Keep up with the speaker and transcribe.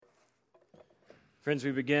Friends,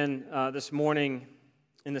 we begin this morning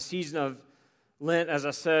in the season of Lent, as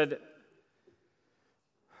I said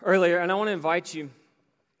earlier, and I want to invite you. I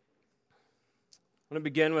want to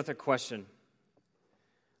begin with a question.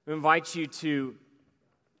 I invite you to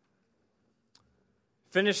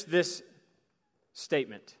finish this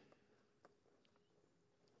statement.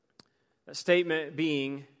 That statement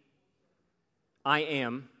being, I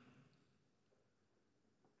am,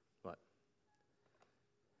 what?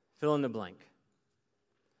 Fill in the blank.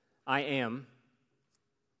 I am.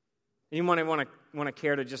 Anyone want to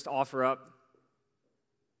care to just offer up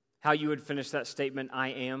how you would finish that statement, I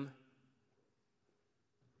am?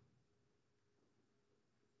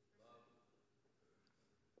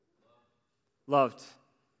 Loved.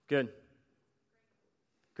 Good.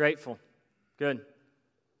 Grateful. Good.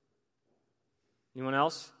 Anyone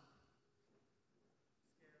else?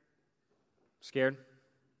 Scared?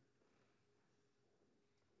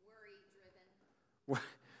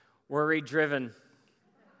 Worry-driven.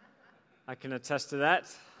 I can attest to that.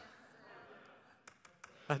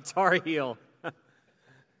 A Tar Heel.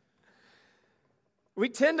 We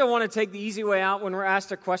tend to want to take the easy way out when we're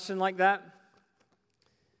asked a question like that.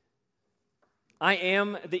 I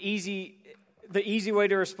am, the easy way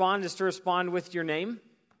to respond is to respond with your name,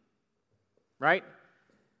 right?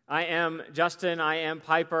 I am Justin, I am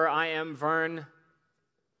Piper, I am Vern.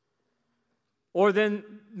 Or then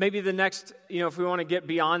maybe the next, if we want to get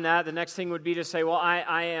beyond that, the next thing would be to say, well,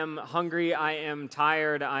 I am hungry, I am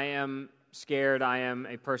tired, I am scared, I am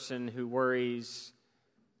a person who worries.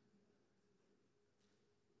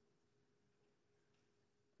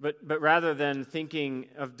 But rather than thinking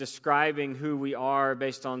of describing who we are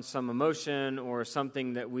based on some emotion or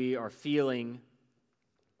something that we are feeling,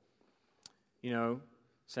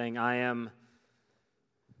 saying, I am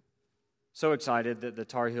so excited that the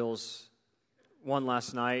Tar Heels won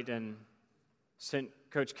last night and sent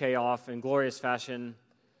Coach K off in glorious fashion.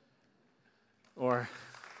 Or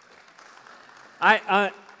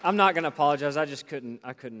I'm not going to apologize. I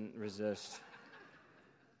couldn't resist.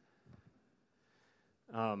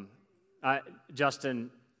 Justin,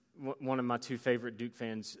 one of my two favorite Duke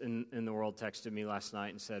fans in the world, texted me last night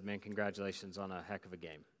and said, "Man, congratulations on a heck of a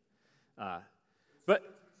game." But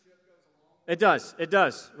it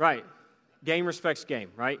does, right? Game respects game,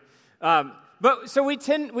 right? But so we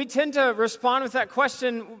tend to respond with that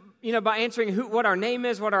question, by answering what our name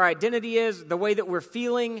is, what our identity is, the way that we're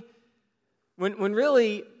feeling, when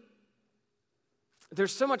really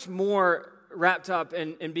there's so much more wrapped up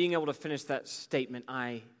in being able to finish that statement,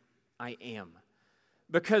 I am.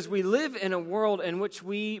 Because we live in a world in which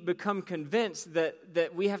we become convinced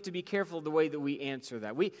that we have to be careful the way that we answer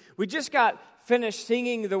that. We just got finished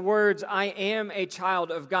singing the words, I am a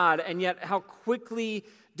child of God, and yet how quickly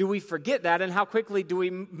do we forget that, and how quickly do we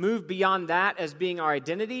move beyond that as being our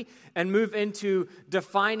identity and move into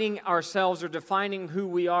defining ourselves or defining who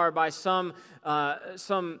we are by some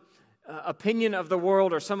opinion of the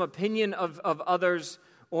world or some opinion of others,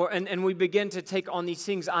 and we begin to take on these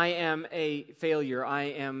things. I am a failure. I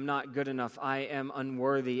am not good enough. I am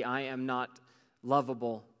unworthy. I am not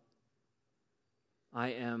lovable.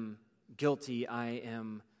 I am guilty. I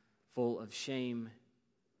am full of shame.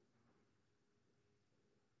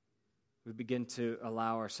 We begin to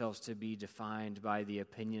allow ourselves to be defined by the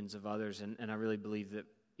opinions of others, and I really believe that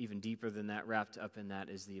even deeper than that, wrapped up in that,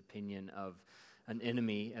 is the opinion of an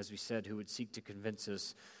enemy, as we said, who would seek to convince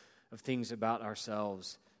us of things about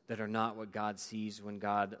ourselves that are not what God sees when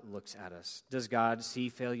God looks at us. Does God see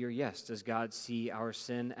failure? Yes. Does God see our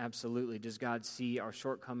sin? Absolutely. Does God see our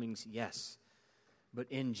shortcomings? Yes. But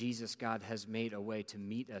in Jesus, God has made a way to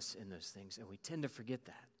meet us in those things, and we tend to forget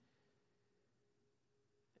that.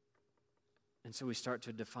 And so we start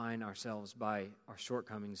to define ourselves by our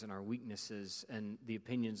shortcomings and our weaknesses and the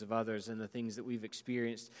opinions of others and the things that we've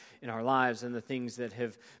experienced in our lives and the things that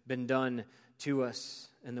have been done to us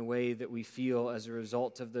and the way that we feel as a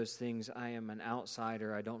result of those things. I am an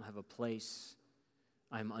outsider. I don't have a place.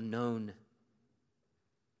 I'm unknown.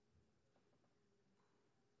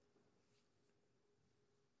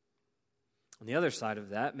 On the other side of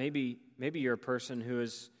that, maybe you're a person who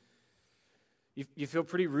is, you feel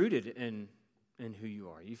pretty rooted in who you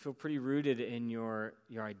are. You feel pretty rooted in your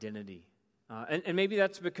identity. And maybe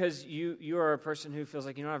that's because you are a person who feels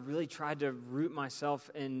like, I've really tried to root myself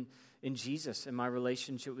in Jesus, in my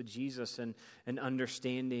relationship with Jesus, and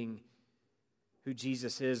understanding who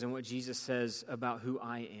Jesus is and what Jesus says about who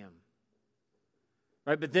I am.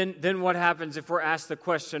 Right? But then what happens if we're asked the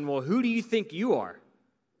question, well, who do you think you are?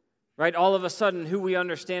 Right? All of a sudden, who we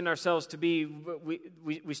understand ourselves to be,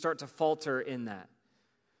 we start to falter in that.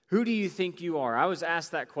 Who do you think you are? I was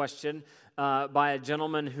asked that question by a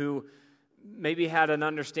gentleman who maybe had an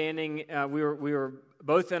understanding. We were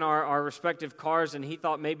both in our respective cars, and he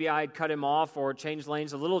thought maybe I had cut him off or changed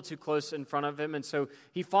lanes a little too close in front of him, and so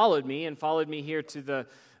he followed me here to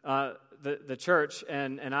the church,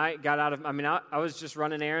 and I got out of. I was just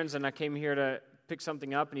running errands, and I came here to pick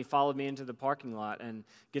something up, and he followed me into the parking lot and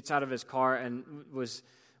gets out of his car and was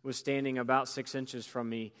standing about 6 inches from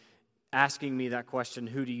me, asking me that question,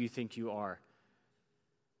 who do you think you are?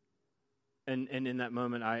 And in that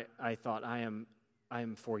moment, I thought, I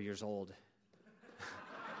am 4 years old.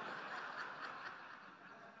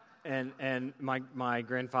 and my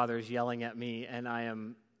grandfather is yelling at me, and I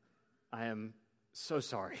am so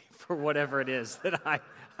sorry for whatever it is that I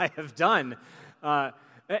have done.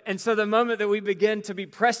 And so the moment that we begin to be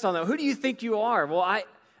pressed on that, who do you think you are? Well, I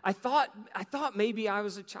thought maybe I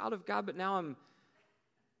was a child of God, but now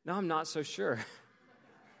I'm not so sure.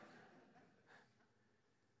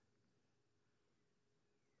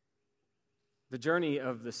 The journey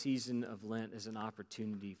of the season of Lent is an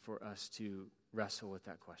opportunity for us to wrestle with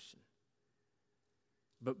that question.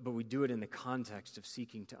 But we do it in the context of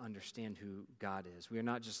seeking to understand who God is. We are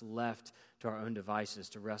not just left to our own devices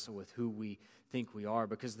to wrestle with who we think we are,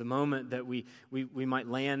 because the moment that we might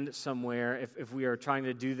land somewhere, if we are trying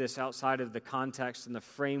to do this outside of the context and the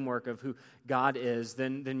framework of who God is,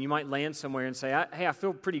 then you might land somewhere and say, hey, I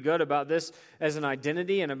feel pretty good about this as an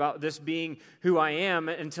identity and about this being who I am,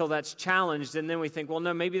 until that's challenged. And then we think, well,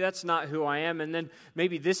 no, maybe that's not who I am, and then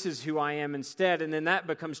maybe this is who I am instead. And then that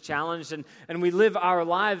becomes challenged, and we live our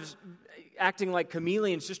lives acting like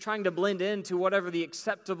chameleons, just trying to blend into whatever the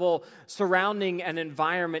acceptable surrounding and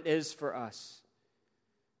environment is for us.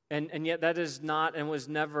 And yet that is not and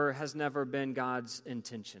has never been God's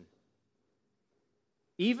intention.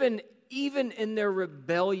 Even in their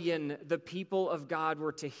rebellion, the people of God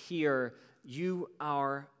were to hear, you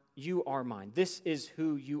are mine. This is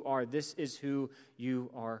who you are. This is who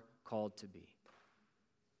you are called to be.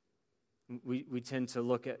 We tend to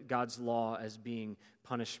look at God's law as being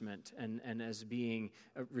punishment and as being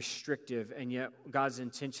restrictive, and yet God's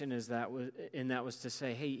intention was to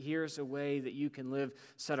say, hey, here's a way that you can live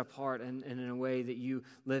set apart, and in a way that you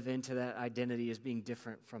live into that identity as being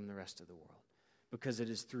different from the rest of the world, because it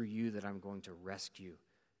is through you that I'm going to rescue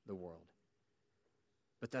the world.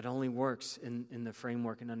 But that only works in the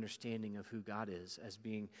framework and understanding of who God is as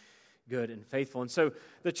being good and faithful. And so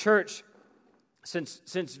the church,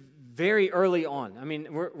 since very early on,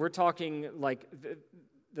 we're talking like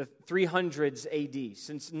the 300s AD,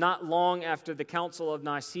 since not long after the Council of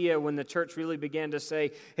Nicaea, when the church really began to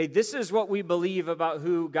say, hey, this is what we believe about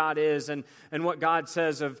who God is, and what God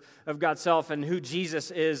says of God's self, and who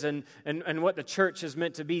Jesus is, and what the church is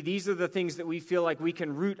meant to be. These are the things that we feel like we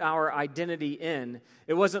can root our identity in.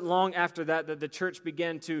 It wasn't long after that the church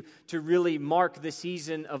began to really mark the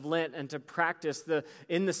season of Lent and to practice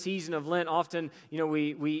in the season of Lent. Often,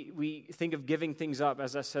 we think of giving things up,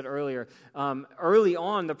 as I said earlier. Early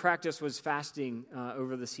on, the practice was fasting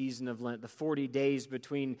over the season of Lent, the 40 days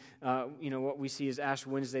between, what we see as Ash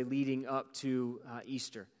Wednesday leading up to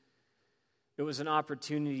Easter. It was an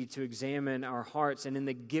opportunity to examine our hearts, and in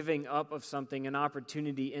the giving up of something, an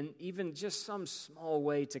opportunity in even just some small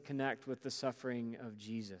way to connect with the suffering of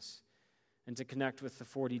Jesus and to connect with the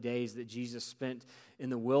 40 days that Jesus spent in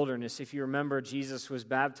the wilderness. If you remember, Jesus was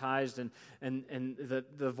baptized, and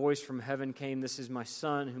the voice from heaven came, "This is my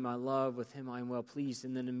Son, whom I love, with him I am well pleased,"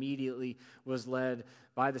 and then immediately was led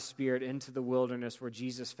by the Spirit into the wilderness, where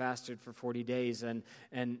Jesus fasted for 40 days and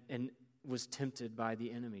was tempted by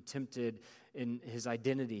the enemy, tempted in his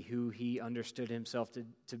identity, who he understood himself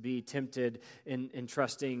to be, tempted in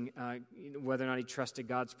trusting whether or not he trusted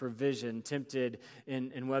God's provision, tempted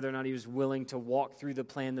in whether or not he was willing to walk through the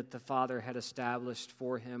plan that the Father had established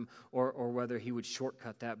for him, or whether he would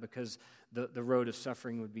shortcut that because the road of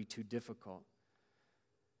suffering would be too difficult.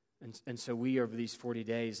 And so we, over these 40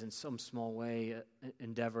 days, in some small way,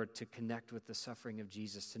 endeavor to connect with the suffering of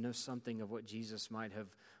Jesus, to know something of what Jesus might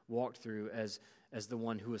have walked through as the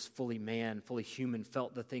one who was fully man, fully human,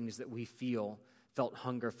 felt the things that we feel, felt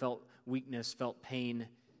hunger, felt weakness, felt pain,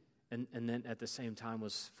 and then at the same time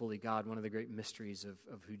was fully God, one of the great mysteries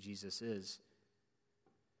of who Jesus is.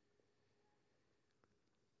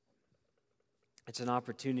 It's an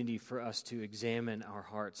opportunity for us to examine our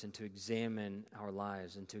hearts and to examine our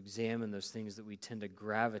lives and to examine those things that we tend to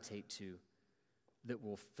gravitate to that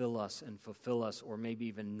will fill us and fulfill us, or maybe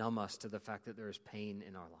even numb us to the fact that there is pain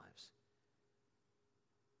in our lives.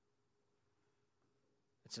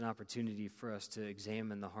 It's an opportunity for us to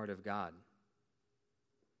examine the heart of God.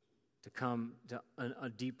 to come to a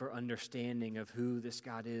deeper understanding of who this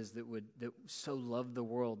God is that so loved the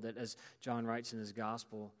world that, as John writes in his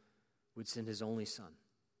gospel, would send his only Son,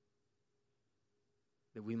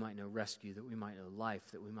 that we might know rescue, that we might know life,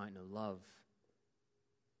 that we might know love.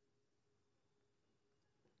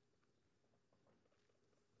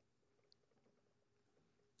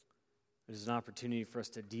 It is an opportunity for us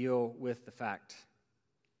to deal with the fact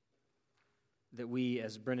that we,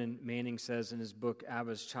 as Brennan Manning says in his book,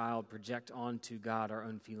 Abba's Child, project onto God our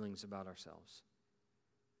own feelings about ourselves.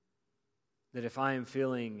 That if I am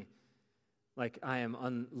feeling like I am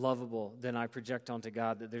unlovable, then I project onto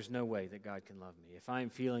God that there's no way that God can love me. If I am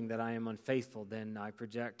feeling that I am unfaithful, then I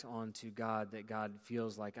project onto God that God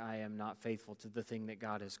feels like I am not faithful to the thing that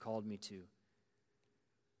God has called me to.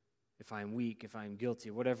 If I am weak, if I am guilty,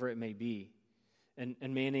 whatever it may be. And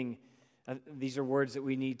Manning, these are words that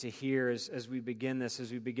we need to hear as we begin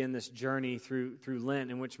this journey through Lent,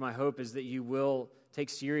 in which my hope is that you will take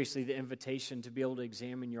seriously the invitation to be able to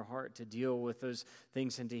examine your heart, to deal with those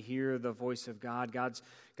things and to hear the voice of God.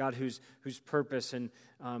 God whose purpose in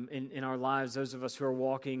our lives, those of us who are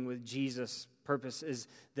walking with Jesus, purpose is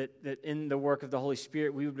that in the work of the Holy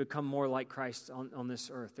Spirit, we would become more like Christ on this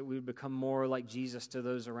earth, that we would become more like Jesus to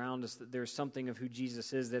those around us, that there's something of who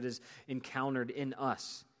Jesus is that is encountered in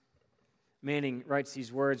us. Manning writes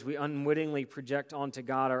these words: we unwittingly project onto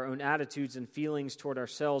God our own attitudes and feelings toward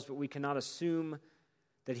ourselves, but we cannot assume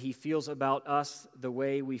that He feels about us the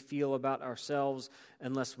way we feel about ourselves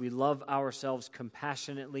unless we love ourselves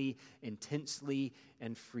compassionately, intensely,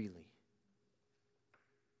 and freely.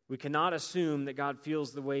 We cannot assume that God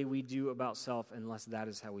feels the way we do about self unless that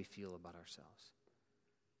is how we feel about ourselves,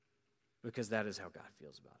 because that is how God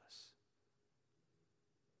feels about us.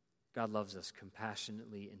 God loves us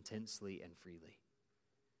compassionately, intensely, and freely.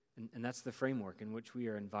 And that's the framework in which we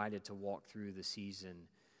are invited to walk through the season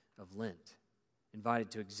of Lent,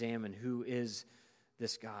 invited to examine who is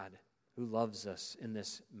this God who loves us in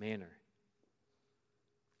this manner.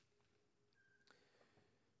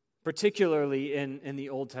 Particularly in the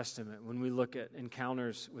Old Testament, when we look at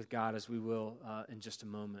encounters with God, as we will in just a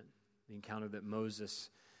moment, the encounter that Moses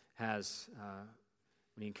has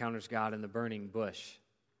when he encounters God in the burning bush.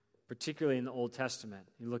 Particularly in the Old Testament.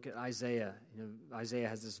 You look at Isaiah. Isaiah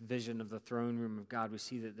has this vision of the throne room of God. We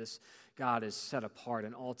see that this God is set apart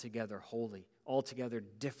and altogether holy, altogether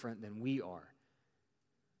different than we are.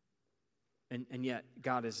 And yet,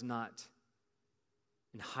 God is not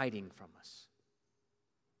in hiding from us.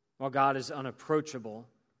 While God is unapproachable,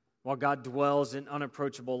 while God dwells in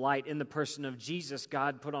unapproachable light, in the person of Jesus,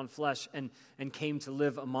 God put on flesh and came to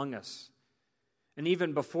live among us. And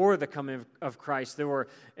even before the coming of Christ, there were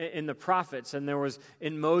in the prophets, and there was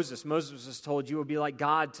in Moses. Moses was told, you will be like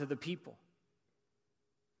God to the people.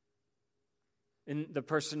 In the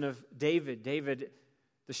person of David,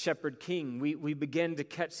 the shepherd king, we begin to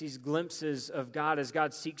catch these glimpses of God as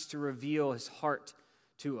God seeks to reveal His heart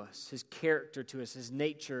to us, His character to us, His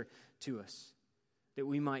nature to us, that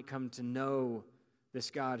we might come to know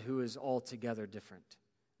this God who is altogether different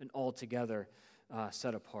and altogether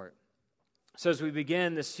set apart. So as we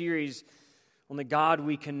begin this series on the God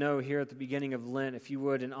we can know here at the beginning of Lent, if you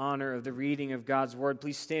would, in honor of the reading of God's Word,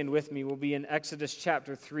 please stand with me. We'll be in Exodus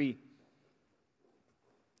chapter 3,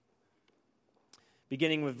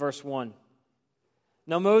 beginning with verse 1.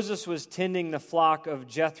 Now Moses was tending the flock of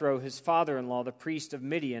Jethro, his father-in-law, the priest of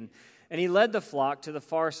Midian, and he led the flock to the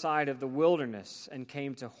far side of the wilderness and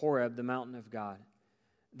came to Horeb, the mountain of God.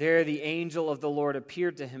 There the angel of the Lord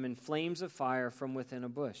appeared to him in flames of fire from within a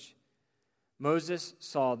bush. Moses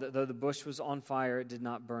saw that though the bush was on fire, it did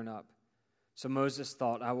not burn up. So Moses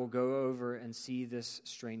thought, I will go over and see this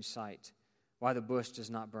strange sight, why the bush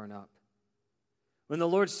does not burn up. When the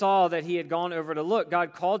Lord saw that he had gone over to look,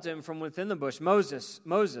 God called to him from within the bush, Moses,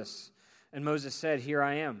 Moses. And Moses said, Here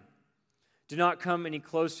I am. Do not come any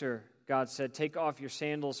closer, God said. Take off your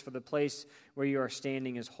sandals, for the place where you are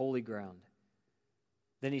standing is holy ground.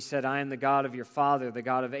 Then he said, I am the God of your father, the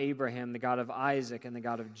God of Abraham, the God of Isaac, and the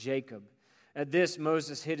God of Jacob. At this,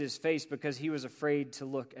 Moses hid his face because he was afraid to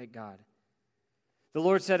look at God. The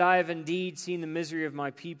Lord said, I have indeed seen the misery of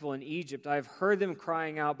my people in Egypt. I have heard them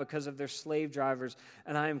crying out because of their slave drivers,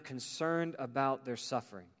 and I am concerned about their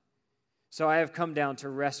suffering. So I have come down to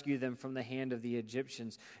rescue them from the hand of the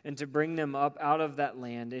Egyptians and to bring them up out of that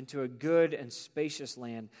land into a good and spacious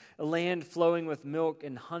land, a land flowing with milk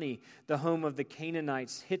and honey, the home of the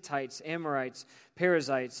Canaanites, Hittites, Amorites,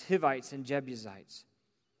 Perizzites, Hivites, and Jebusites.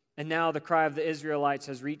 And now the cry of the Israelites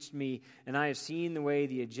has reached me, and I have seen the way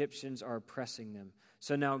the Egyptians are oppressing them.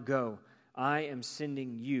 So now go, I am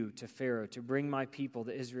sending you to Pharaoh to bring my people,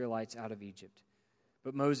 the Israelites, out of Egypt.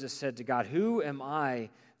 But Moses said to God, "Who am I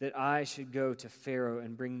that I should go to Pharaoh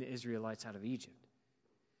and bring the Israelites out of Egypt?"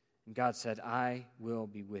 And God said, "I will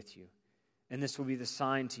be with you, and this will be the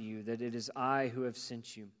sign to you that it is I who have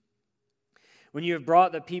sent you. When you have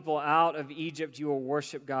brought the people out of Egypt, you will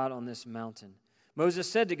worship God on this mountain." Moses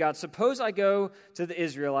said to God, "Suppose I go to the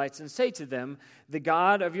Israelites and say to them, 'The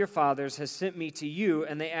God of your fathers has sent me to you,'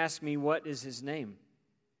 and they ask me, 'What is his name?'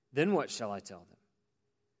 Then what shall I tell them?"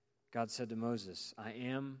 God said to Moses, "I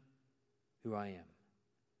am who I am.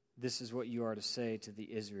 This is what you are to say to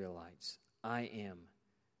the Israelites. 'I am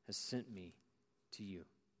has sent me to you.'"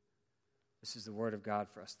 This is the word of God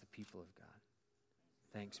for us, the people of God.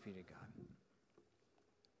 Thanks be to God.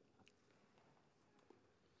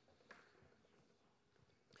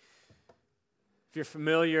 If you're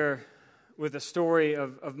familiar with the story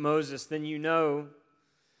of Moses, then you know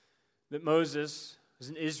that Moses was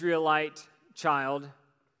an Israelite child.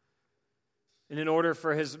 And in order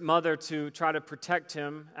for his mother to try to protect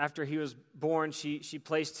him after he was born, she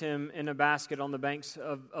placed him in a basket on the banks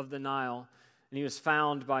of the Nile. And he was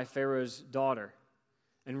found by Pharaoh's daughter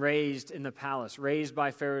and raised in the palace, raised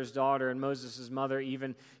by Pharaoh's daughter. And Moses' mother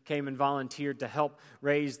even came and volunteered to help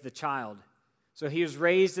raise the child. So he was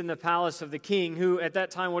raised in the palace of the king, who at that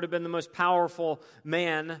time would have been the most powerful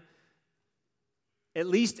man, at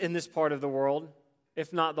least in this part of the world,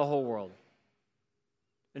 if not the whole world.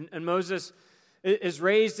 And Moses is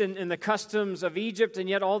raised in the customs of Egypt, and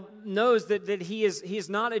yet all knows that he is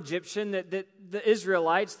not Egyptian, that the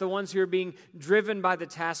Israelites, the ones who are being driven by the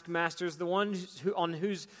taskmasters, the ones on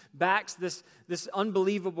whose backs this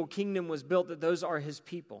unbelievable kingdom was built, that those are his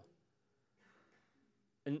people.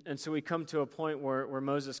 And so we come to a point where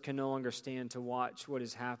Moses can no longer stand to watch what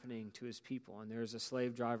is happening to his people. And there's a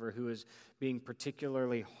slave driver who is being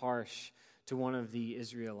particularly harsh to one of the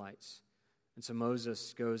Israelites. And so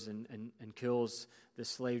Moses goes and kills this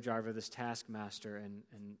slave driver, this taskmaster,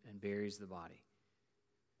 and buries the body.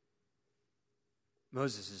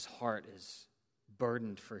 Moses' heart is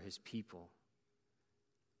burdened for his people.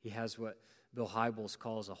 He has what Bill Hybels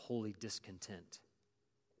calls a holy discontent.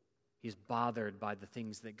 He's bothered by the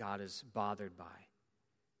things that God is bothered by.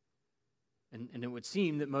 And it would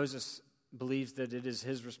seem that Moses believes that it is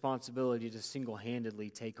his responsibility to single-handedly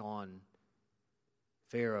take on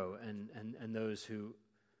Pharaoh and those who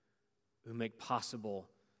make possible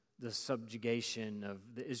the subjugation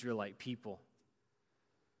of the Israelite people.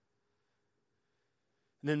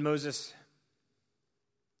 And then Moses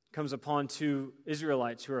comes upon two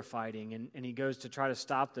Israelites who are fighting, and he goes to try to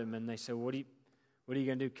stop them, and they say, What are you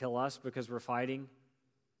going to do, kill us because we're fighting?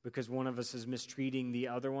 Because one of us is mistreating the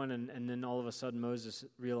other one? And then all of a sudden Moses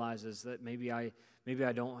realizes that maybe I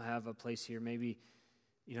don't have a place here. Maybe,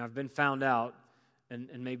 I've been found out,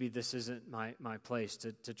 and maybe this isn't my place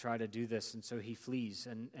to try to do this. And so he flees,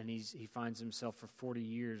 and he finds himself for 40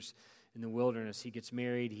 years in the wilderness. He gets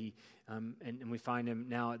married, and we find him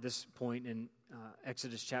now at this point in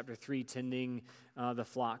Exodus chapter 3, tending the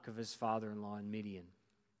flock of his father-in-law in Midian.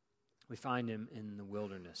 We find him in the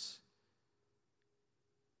wilderness.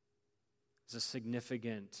 It's a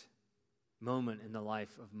significant moment in the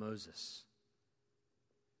life of Moses,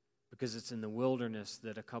 because it's in the wilderness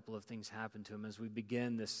that a couple of things happen to him. As we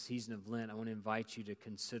begin this season of Lent, I want to invite you to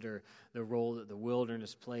consider the role that the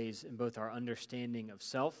wilderness plays in both our understanding of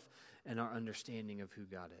self and our understanding of who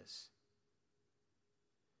God is.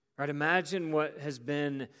 Right? Imagine what has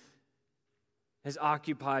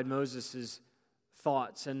occupied Moses'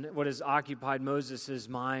 thoughts and what has occupied Moses'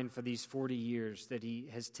 mind for these 40 years that he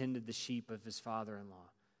has tended the sheep of his father-in-law.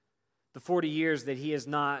 The 40 years that he is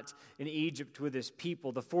not in Egypt with his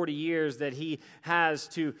people. The 40 years that he has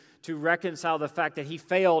to reconcile the fact that he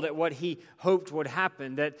failed at what he hoped would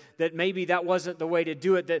happen. That maybe that wasn't the way to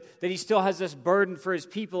do it. That he still has this burden for his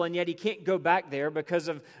people, and yet he can't go back there because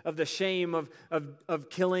of the shame of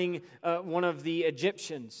killing one of the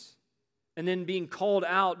Egyptians. And then being called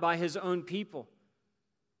out by his own people.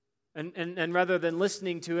 And rather than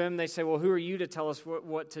listening to him, they say, well, who are you to tell us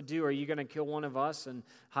what to do? Are you going to kill one of us and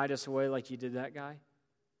hide us away like you did that guy?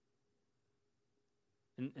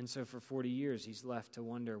 And so for 40 years, he's left to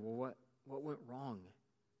wonder, well, what went wrong?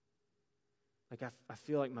 Like, I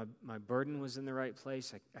feel like my burden was in the right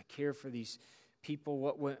place. I care for these people.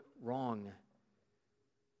 What went wrong?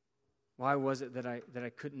 Why was it that I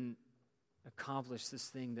couldn't accomplish this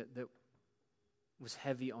thing that was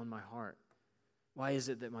heavy on my heart? Why is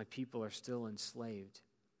it that my people are still enslaved?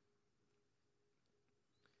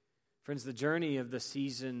 Friends, the journey of the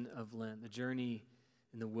season of Lent, the journey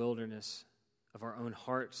in the wilderness of our own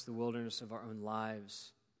hearts, the wilderness of our own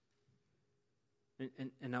lives,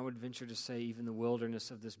 And I would venture to say even the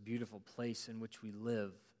wilderness of this beautiful place in which we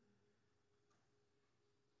live.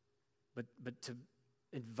 But to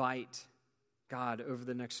invite God over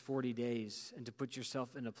the next 40 days and to put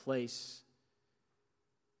yourself in a place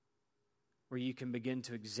where you can begin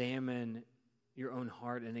to examine your own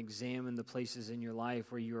heart and examine the places in your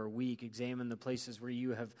life where you are weak, examine the places where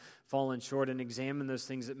you have fallen short, and examine those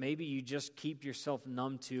things that maybe you just keep yourself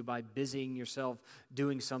numb to by busying yourself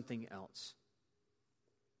doing something else.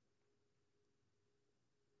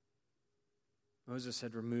 Moses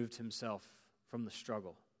had removed himself from the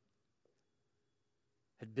struggle,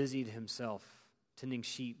 had busied himself tending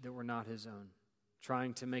sheep that were not his own,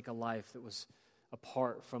 trying to make a life that was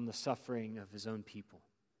apart from the suffering of his own people.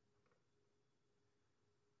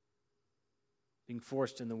 Being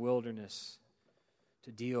forced in the wilderness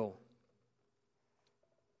to deal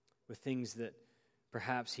with things that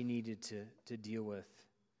perhaps he needed to deal with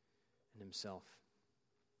in himself.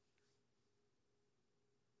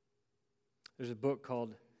 There's a book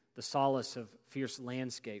called The Solace of Fierce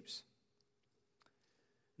Landscapes.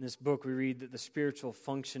 In this book, we read that the spiritual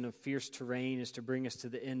function of fierce terrain is to bring us to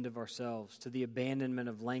the end of ourselves, to the abandonment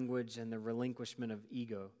of language and the relinquishment of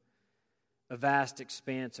ego. A vast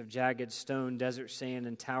expanse of jagged stone, desert sand,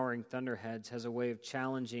 and towering thunderheads has a way of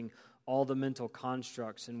challenging all the mental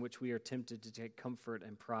constructs in which we are tempted to take comfort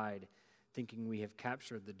and pride, thinking we have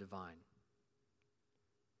captured the divine.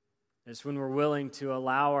 It's when we're willing to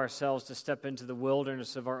allow ourselves to step into the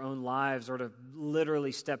wilderness of our own lives, or to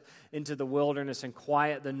literally step into the wilderness and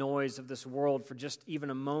quiet the noise of this world for just even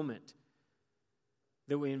a moment,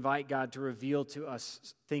 that we invite God to reveal to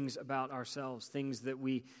us things about ourselves, things that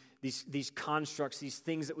these constructs, these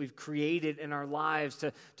things that we've created in our lives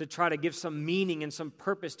to try to give some meaning and some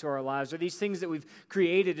purpose to our lives, or these things that we've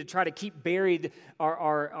created to try to keep buried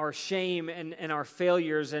our shame and our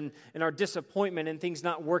failures and our disappointment and things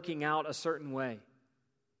not working out a certain way.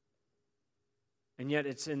 And yet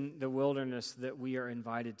it's in the wilderness that we are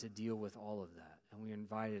invited to deal with all of that. And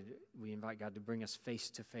we invite God to bring us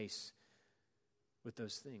face to face with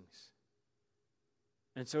those things.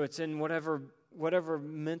 And so it's in whatever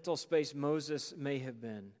mental space Moses may have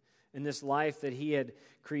been, in this life that he had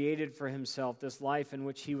created for himself, this life in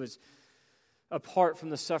which he was apart from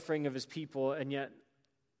the suffering of his people, and yet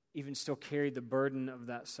even still carried the burden of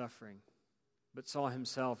that suffering, but saw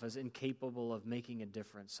himself as incapable of making a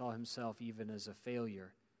difference, saw himself even as a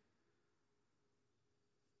failure,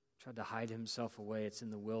 tried to hide himself away. It's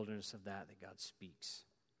in the wilderness of that God speaks.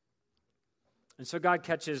 And so God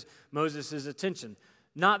catches Moses' attention.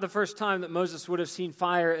 Not the first time that Moses would have seen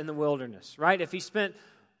fire in the wilderness, right? If he spent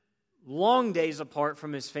long days apart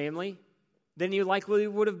from his family, then he likely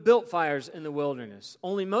would have built fires in the wilderness.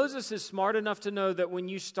 Only Moses is smart enough to know that when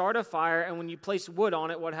you start a fire and when you place wood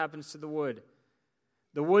on it, what happens to the wood?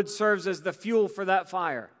 The wood serves as the fuel for that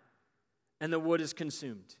fire, and the wood is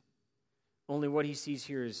consumed. Only what he sees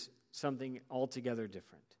here is something altogether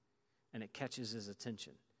different, and it catches his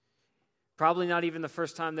attention. Probably not even the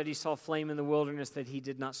first time that he saw flame in the wilderness that he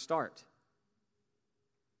did not start.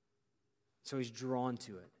 So he's drawn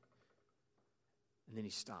to it. And then he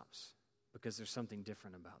stops because there's something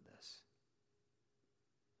different about this.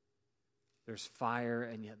 There's fire,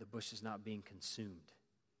 and yet the bush is not being consumed.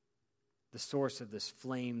 The source of this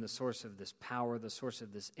flame, the source of this power, the source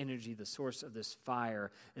of this energy, the source of this fire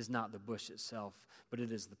is not the bush itself, but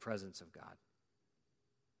it is the presence of God.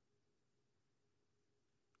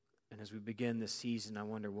 And as we begin this season, I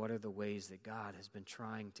wonder, what are the ways that God has been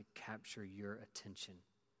trying to capture your attention?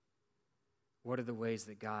 What are the ways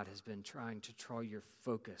that God has been trying to draw your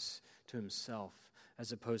focus to himself,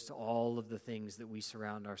 as opposed to all of the things that we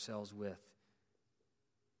surround ourselves with?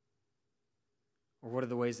 Or what are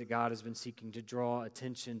the ways that God has been seeking to draw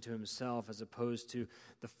attention to himself, as opposed to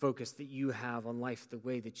the focus that you have on life the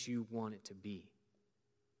way that you want it to be?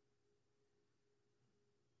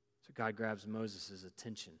 So God grabs Moses'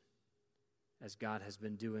 attention, as God has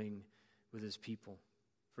been doing with his people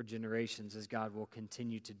for generations, as God will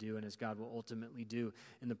continue to do, and as God will ultimately do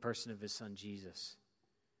in the person of his son Jesus.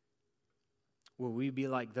 Will we be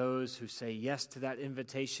like those who say yes to that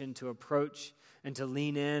invitation to approach and to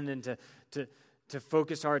lean in and to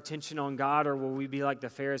focus our attention on God? Or will we be like the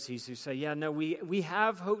Pharisees who say, yeah, no, we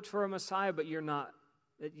have hoped for a Messiah, but you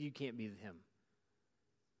can't be him.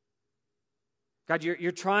 God,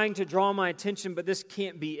 you're trying to draw my attention, but this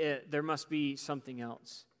can't be it. There must be something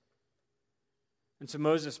else. And so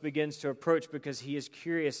Moses begins to approach because he is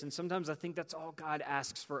curious. And sometimes I think that's all God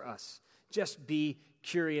asks for us. Just be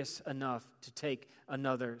curious enough to take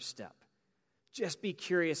another step. Just be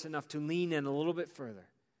curious enough to lean in a little bit further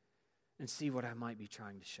and see what I might be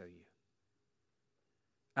trying to show you.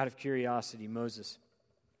 Out of curiosity, Moses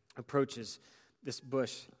approaches this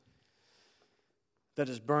bush that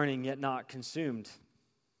is burning yet not consumed.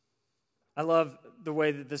 I love the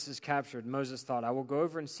way that this is captured. Moses thought, I will go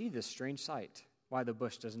over and see this strange sight, why the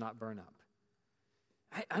bush does not burn up.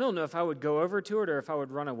 I don't know if I would go over to it or if I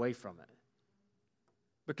would run away from it,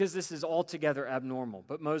 because this is altogether abnormal.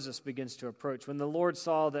 But Moses begins to approach. When the Lord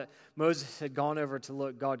saw that Moses had gone over to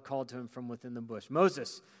look, God called to him from within the bush,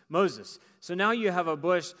 Moses, Moses. So now you have a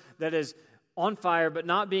bush that is on fire but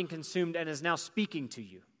not being consumed and is now speaking to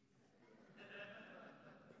you.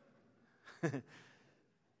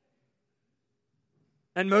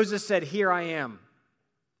 And Moses said, here I am.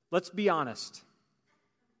 Let's be honest.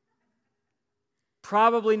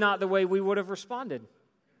 Probably not the way we would have responded.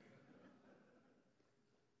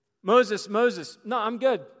 Moses, no, I'm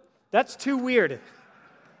good. That's too weird.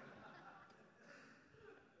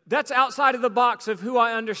 That's outside of the box of who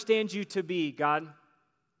I understand you to be, God.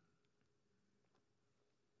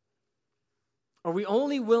 Are we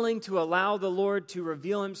only willing to allow the Lord to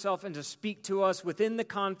reveal himself and to speak to us within the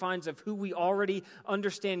confines of who we already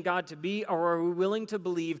understand God to be? Or are we willing to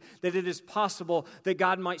believe that it is possible that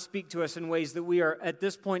God might speak to us in ways that we are at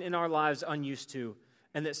this point in our lives unused to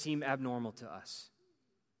and that seem abnormal to us?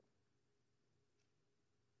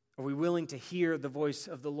 Are we willing to hear the voice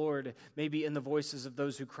of the Lord, maybe in the voices of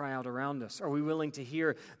those who cry out around us? Are we willing to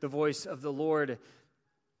hear the voice of the Lord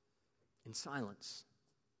in silence?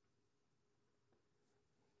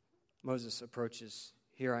 Moses approaches,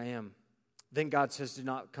 here I am. Then God says, do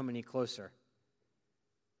not come any closer.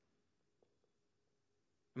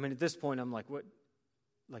 I mean, at this point, I'm like, what?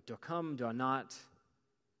 Like, do I come? Do I not?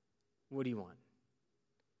 What do you want?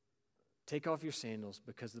 Take off your sandals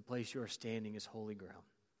because the place you are standing is holy ground.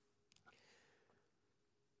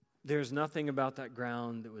 There's nothing about that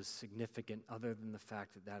ground that was significant other than the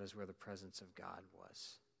fact that that is where the presence of God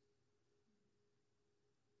was.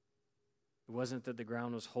 It wasn't that the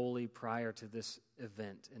ground was holy prior to this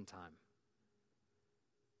event in time.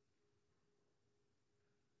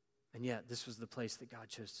 And yet, this was the place that God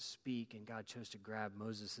chose to speak, and God chose to grab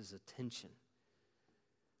Moses' attention.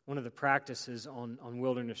 One of the practices on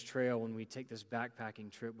Wilderness Trail when we take this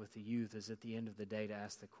backpacking trip with the youth is at the end of the day to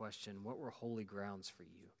ask the question, what were holy grounds for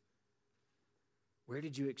you? Where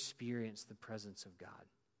did you experience the presence of God?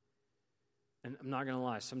 And I'm not going to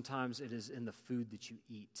lie, sometimes it is in the food that you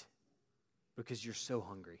eat, because you're so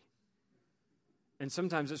hungry. And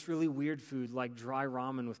sometimes it's really weird food like dry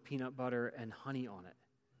ramen with peanut butter and honey on it.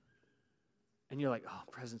 And you're like,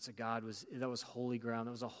 oh, presence of God, that was holy ground.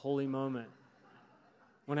 That was a holy moment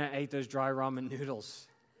when I ate those dry ramen noodles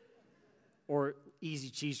or easy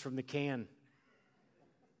cheese from the can.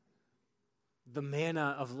 The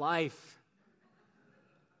manna of life.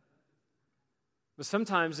 But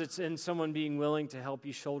sometimes it's in someone being willing to help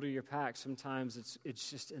you shoulder your pack. Sometimes it's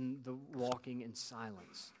just in the walking in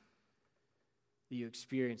silence that you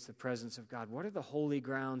experience the presence of God. What are the holy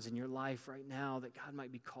grounds in your life right now that God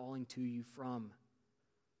might be calling to you from?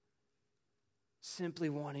 Simply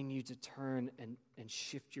wanting you to turn and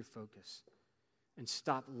shift your focus and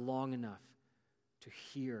stop long enough to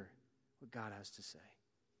hear what God has to say.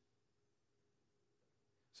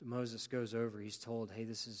 So Moses goes over. He's told, hey,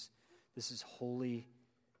 this is holy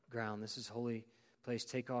ground. This is holy place.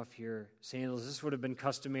 Take off your sandals. This would have been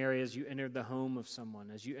customary as you entered the home of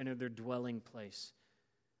someone, as you entered their dwelling place.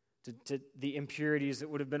 To the impurities that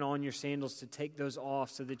would have been on your sandals, to take those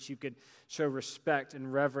off so that you could show respect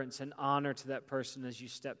and reverence and honor to that person as you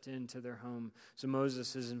stepped into their home. So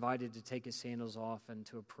Moses is invited to take his sandals off and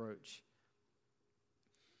to approach.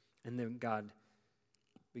 And then God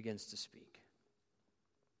begins to speak.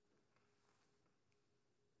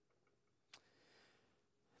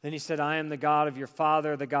 Then he said, I am the God of your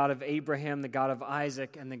father, the God of Abraham, the God of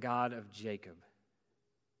Isaac, and the God of Jacob.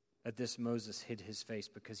 At this, Moses hid his face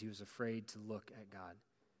because he was afraid to look at God.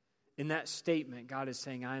 In that statement, God is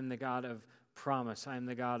saying, I am the God of promise. I am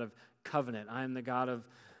the God of covenant. I am the God of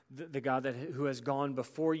the God who has gone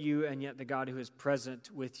before you, and yet the God who is present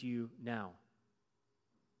with you now.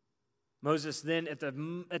 Moses then, at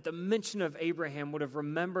the mention of Abraham, would have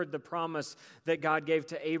remembered the promise that God gave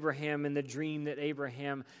to Abraham in the dream that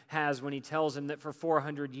Abraham has when he tells him that for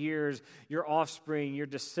 400 years, your offspring, your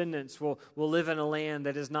descendants will live in a land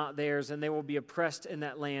that is not theirs, and they will be oppressed in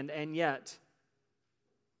that land. And yet,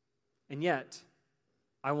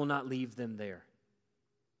 I will not leave them there.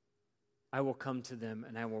 I will come to them,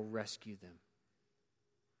 and I will rescue them.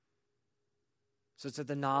 So it's at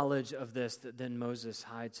the knowledge of this that then Moses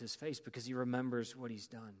hides his face because he remembers what he's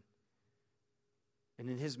done. And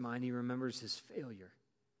in his mind, he remembers his failure.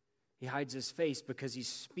 He hides his face because he's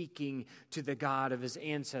speaking to the God of his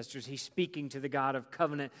ancestors. He's speaking to the God of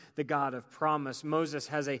covenant, the God of promise. Moses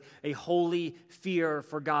has a holy fear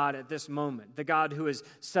for God at this moment. The God who is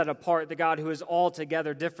set apart, the God who is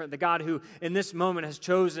altogether different, the God who in this moment has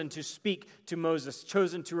chosen to speak to Moses,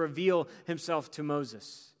 chosen to reveal himself to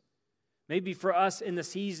Moses. Maybe for us in the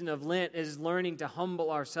season of Lent is learning to humble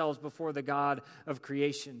ourselves before the God of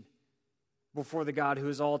creation, before the God who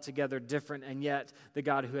is altogether different, and yet the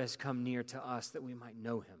God who has come near to us that we might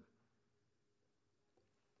know him.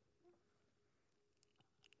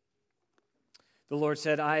 The Lord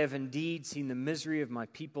said, I have indeed seen the misery of my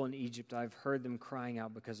people in Egypt. I have heard them crying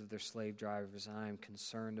out because of their slave drivers, and I am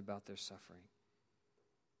concerned about their suffering.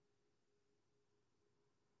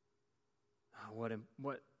 Oh,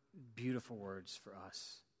 what beautiful words for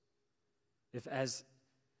us. If, as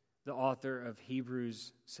the author of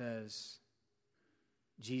Hebrews says,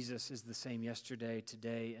 Jesus is the same yesterday,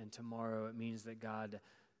 today, and tomorrow, it means that God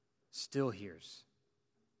still hears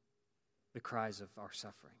the cries of our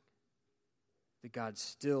suffering. That God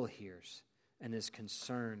still hears and is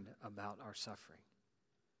concerned about our suffering.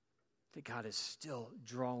 That God is still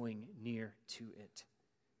drawing near to it.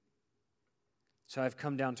 So I've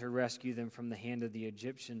come down to rescue them from the hand of the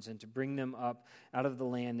Egyptians and to bring them up out of the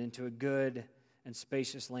land into a good and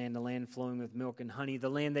spacious land, a land flowing with milk and honey, the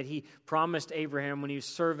land that he promised Abraham when he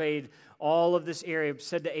surveyed all of this area,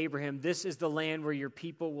 said to Abraham, this is the land where your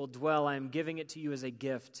people will dwell. I am giving it to you as a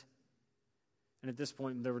gift. And at this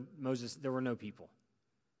point, there were no people.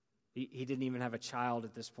 He didn't even have a child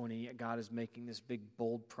at this point, and yet God is making this big,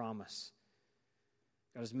 bold promise.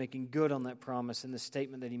 God is making good on that promise in the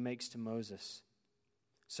statement that he makes to Moses.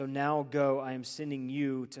 So now go, I am sending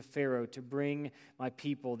you to Pharaoh to bring my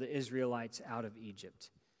people, the Israelites, out of Egypt.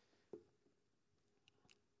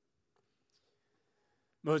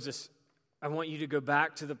 Moses, I want you to go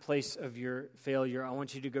back to the place of your failure. I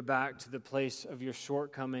want you to go back to the place of your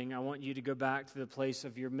shortcoming. I want you to go back to the place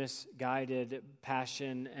of your misguided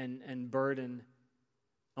passion and burden.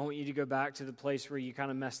 I want you to go back to the place where you kind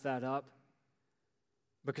of messed that up,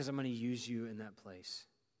 because I'm going to use you in that place.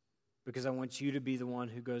 Because I want you to be the one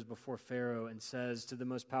who goes before Pharaoh and says to the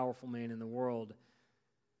most powerful man in the world,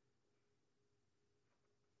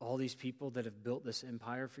 all these people that have built this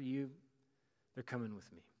empire for you, they're coming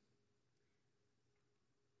with me.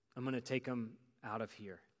 I'm going to take them out of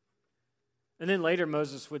here. And then later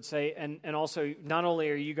Moses would say, and also, not only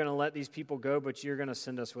are you going to let these people go, but you're going to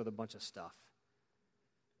send us with a bunch of stuff.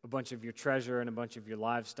 A bunch of your treasure and a bunch of your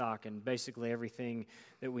livestock and basically everything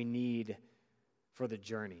that we need for the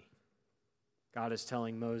journey. God is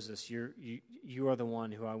telling Moses, you are the one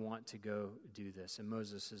who I want to go do this. And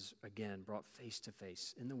Moses is, again, brought face to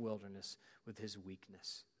face in the wilderness with his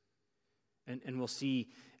weakness. And we'll see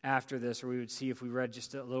after this, or we would see if we read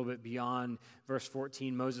just a little bit beyond verse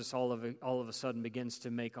 14, Moses all of a sudden begins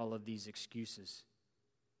to make all of these excuses.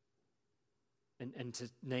 And to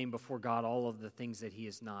name before God all of the things that he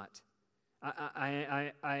is not.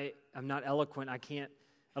 I'm not eloquent.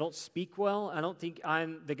 I don't speak well. I don't think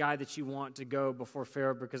I'm the guy that you want to go before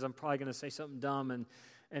Pharaoh, because I'm probably going to say something dumb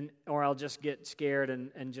or I'll just get scared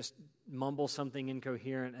and just mumble something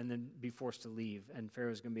incoherent and then be forced to leave. And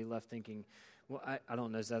Pharaoh's going to be left thinking, well, I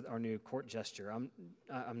don't know, is that our new court gesture?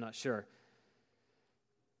 I'm not sure.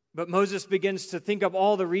 But Moses begins to think up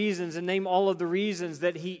all the reasons and name all of the reasons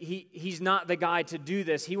that he's not the guy to do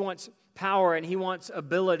this. He wants power and he wants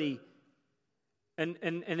ability. And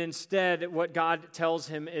instead, what God tells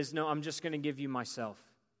him is, no, I'm just going to give you myself.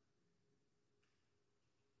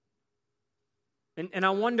 And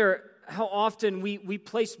I wonder how often we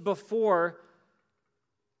place before,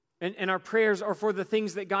 and our prayers are for the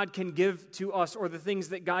things that God can give to us or the things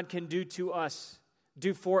that God can do to us,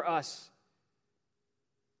 do for us.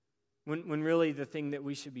 When really the thing that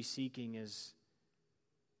we should be seeking is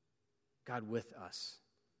God with us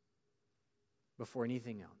before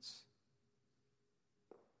anything else.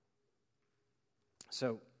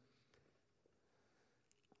 So,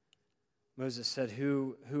 Moses said,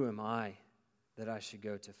 Who am I that I should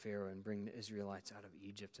go to Pharaoh and bring the Israelites out of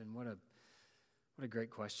Egypt? And what a great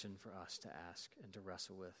question for us to ask and to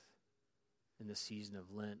wrestle with in the season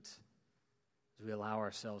of Lent, as we allow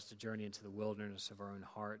ourselves to journey into the wilderness of our own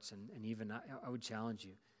hearts. And even I would challenge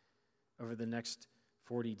you, over the next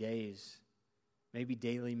 40 days, maybe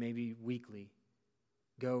daily, maybe weekly,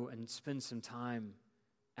 go and spend some time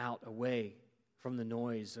out, away from the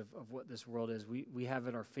noise of what this world is. We have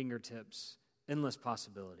at our fingertips endless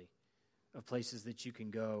possibility of places that you can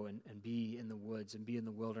go and be in the woods and be in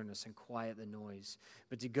the wilderness and quiet the noise.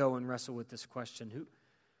 But to go and wrestle with this question, who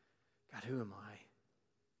am I?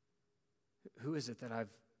 Who is it that I've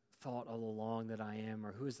thought all along that I am,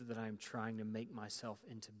 or who is it that I am trying to make myself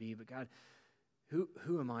into be? But God,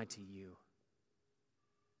 who am I to you?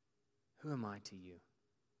 Who am I to you?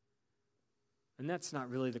 And that's not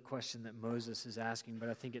really the question that Moses is asking, but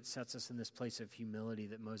I think it sets us in this place of humility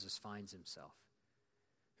that Moses finds himself.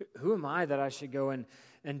 Who am I that I should go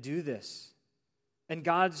and do this? And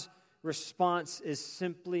God's response is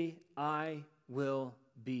simply, I will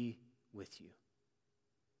be with you.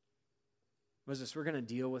 Moses, we're going to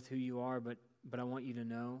deal with who you are, but I want you to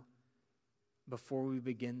know, before we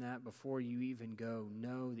begin that, before you even go,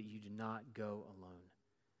 know that you do not go alone.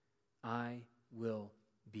 I will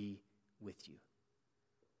be with you.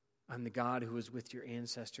 I'm the God who was with your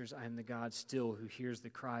ancestors. I am the God still who hears the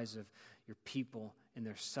cries of your people and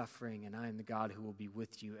their suffering, and I am the God who will be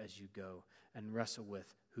with you as you go and wrestle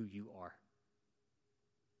with who you are.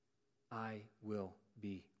 I will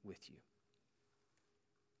be with you.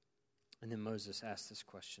 And then Moses asked this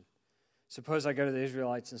question. Suppose I go to the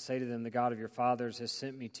Israelites and say to them, the God of your fathers has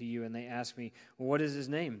sent me to you, and they ask me, well, what is his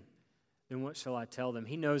name? Then what shall I tell them?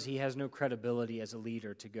 He knows he has no credibility as a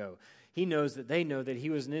leader to go. He knows that they know that he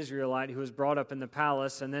was an Israelite who was brought up in the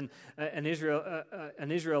palace, and then an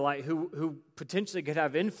Israelite who potentially could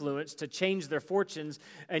have influence to change their fortunes,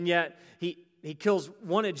 and yet he kills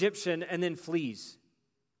one Egyptian and then flees.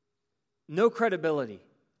 No credibility.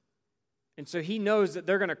 And so he knows that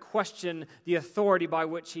they're going to question the authority by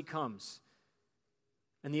which he comes.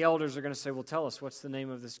 And the elders are going to say, well, tell us, what's the name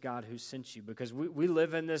of this God who sent you? Because we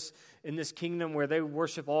live in this kingdom where they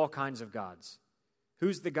worship all kinds of gods.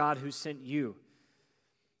 Who's the God who sent you?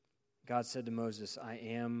 God said to Moses, I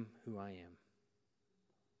am who I am.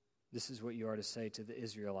 This is what you are to say to the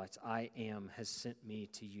Israelites. I am has sent me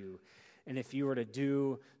to you. And if you were to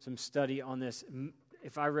do some study on this,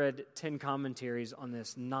 if I read 10 commentaries on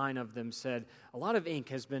this, 9 of them said a lot of ink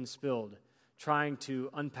has been spilled trying to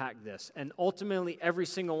unpack this. And ultimately, every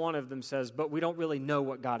single one of them says, but we don't really know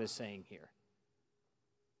what God is saying here.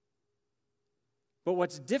 But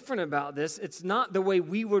what's different about this, it's not the way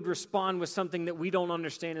we would respond with something that we don't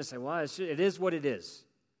understand and say, well, it is what it is.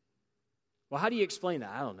 Well, how do you explain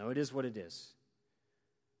that? I don't know. It is what it is.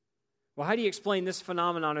 Well, how do you explain this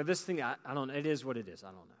phenomenon or this thing? I don't know. It is what it is. I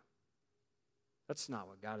don't know. That's not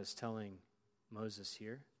what God is telling Moses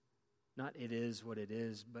here. Not it is what it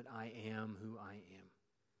is, but I am who I am.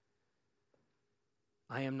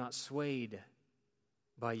 I am not swayed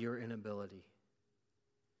by your inability.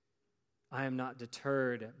 I am not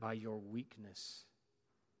deterred by your weakness.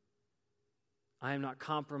 I am not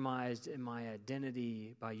compromised in my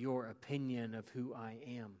identity by your opinion of who I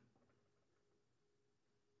am.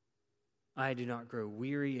 I do not grow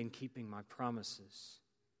weary in keeping my promises.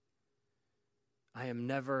 I am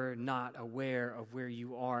never not aware of where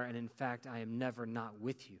you are, and in fact, I am never not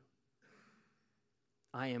with you.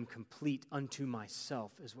 I am complete unto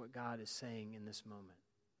myself, is what God is saying in this moment.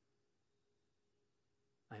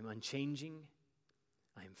 I am unchanging.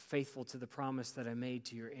 I am faithful to the promise that I made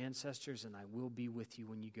to your ancestors, and I will be with you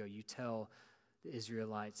when you go. You tell the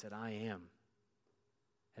Israelites that I am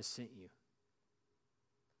has sent you.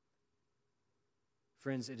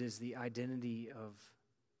 Friends, it is the identity of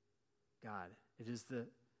God. It is the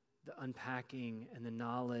unpacking and the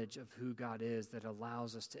knowledge of who God is that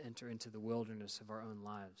allows us to enter into the wilderness of our own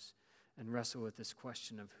lives and wrestle with this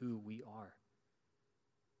question of who we are.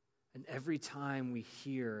 And every time we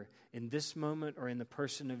hear in this moment or in the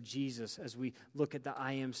person of Jesus, as we look at the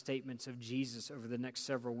I am statements of Jesus over the next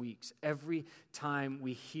several weeks, every time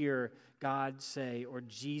we hear God say or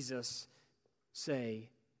Jesus say,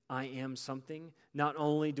 I am something, not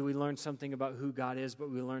only do we learn something about who God is,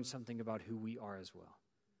 but we learn something about who we are as well.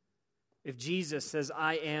 If Jesus says,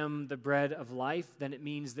 I am the bread of life, then it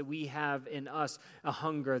means that we have in us a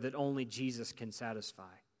hunger that only Jesus can satisfy.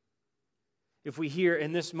 If we hear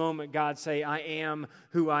in this moment God say, I am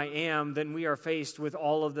who I am, then we are faced with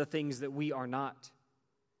all of the things that we are not.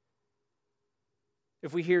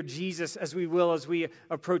 If we hear Jesus, as we will as we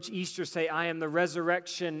approach Easter, say, I am the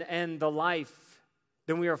resurrection and the life,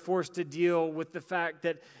 then we are forced to deal with the fact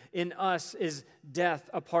that in us is death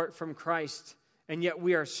apart from Christ, and yet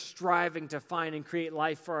we are striving to find and create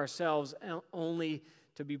life for ourselves only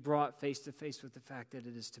to be brought face to face with the fact that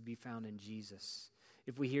it is to be found in Jesus.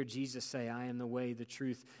 If we hear Jesus say, I am the way, the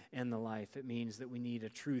truth, and the life, it means that we need a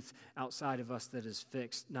truth outside of us that is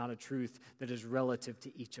fixed, not a truth that is relative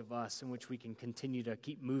to each of us, in which we can continue to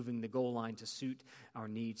keep moving the goal line to suit our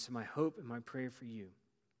needs. So my hope and my prayer for you,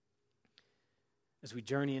 as we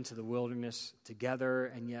journey into the wilderness together,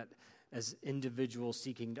 and yet as individuals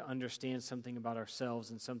seeking to understand something about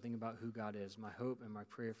ourselves and something about who God is, my hope and my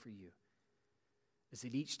prayer for you is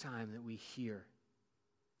that each time that we hear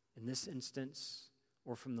in this instance,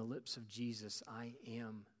 or from the lips of Jesus, I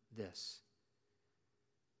am this,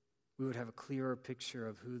 we would have a clearer picture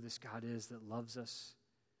of who this God is that loves us,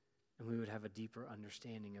 and we would have a deeper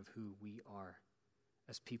understanding of who we are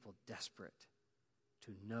as people desperate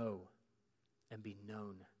to know and be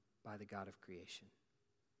known by the God of creation.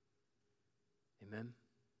 Amen.